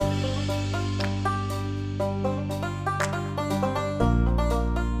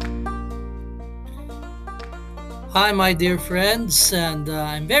Hi, my dear friends, and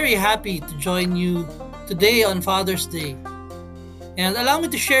I'm very happy to join you today on Father's Day. And allow me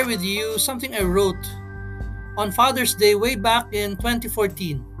to share with you something I wrote on Father's Day way back in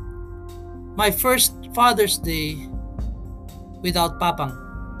 2014, my first Father's Day without Papang.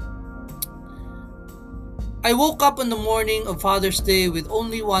 I woke up on the morning of Father's Day with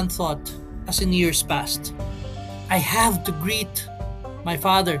only one thought, as in years past: I have to greet my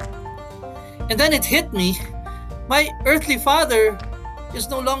father. And then it hit me: my earthly father is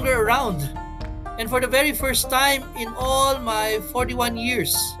no longer around. And for the very first time in all my 41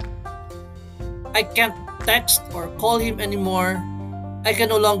 years, I can't text or call him anymore. I can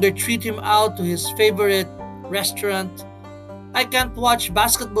no longer treat him out to his favorite restaurant. I can't watch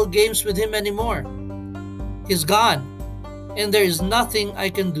basketball games with him anymore. He's gone, and there is nothing I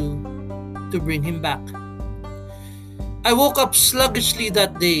can do to bring him back. I woke up sluggishly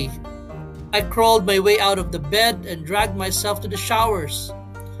that day. I crawled my way out of the bed and dragged myself to the showers.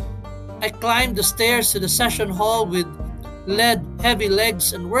 I climbed the stairs to the session hall with lead heavy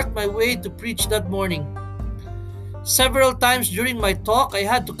legs and worked my way to preach that morning. Several times during my talk, I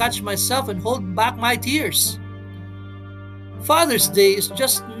had to catch myself and hold back my tears. Father's Day is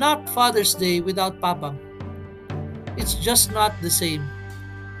just not Father's Day without Papa. It's just not the same.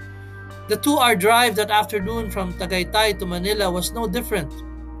 The 2-hour drive that afternoon from Tagaytay to Manila was no different.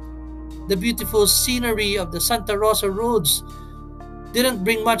 The beautiful scenery of the Santa Rosa roads didn't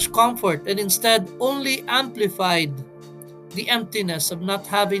bring much comfort and instead only amplified the emptiness of not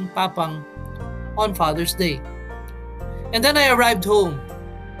having Papang on Father's Day. And then I arrived home.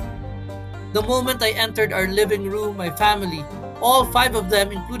 The moment I entered our living room, my family, all 5 of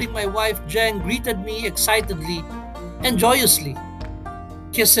them, including my wife Jen, greeted me excitedly and joyously.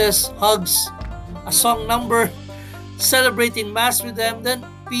 Kisses, hugs, a song number, celebrating Mass with them, then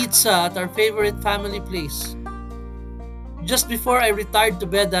pizza at our favorite family place. Just before I retired to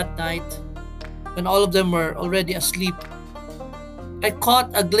bed that night, when all of them were already asleep, I caught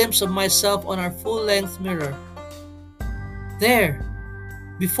a glimpse of myself on our full-length mirror. There,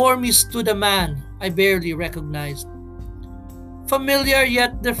 before me stood a man I barely recognized. Familiar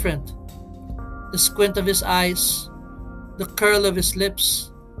yet different. The squint of his eyes, the curl of his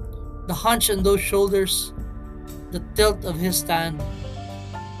lips, the hunch in those shoulders, the tilt of his stand.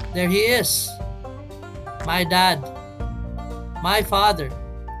 There he is, my dad, my father,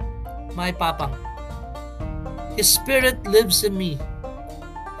 my papang. His spirit lives in me.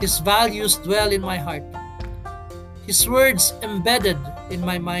 His values dwell in my heart. His words embedded in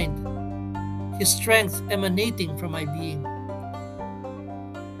my mind. His strength emanating from my being.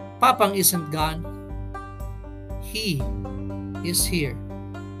 Papang isn't gone. He is here.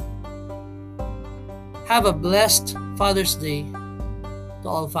 Have a blessed Father's Day to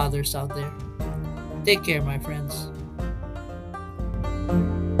all fathers out there. Take care, my friends.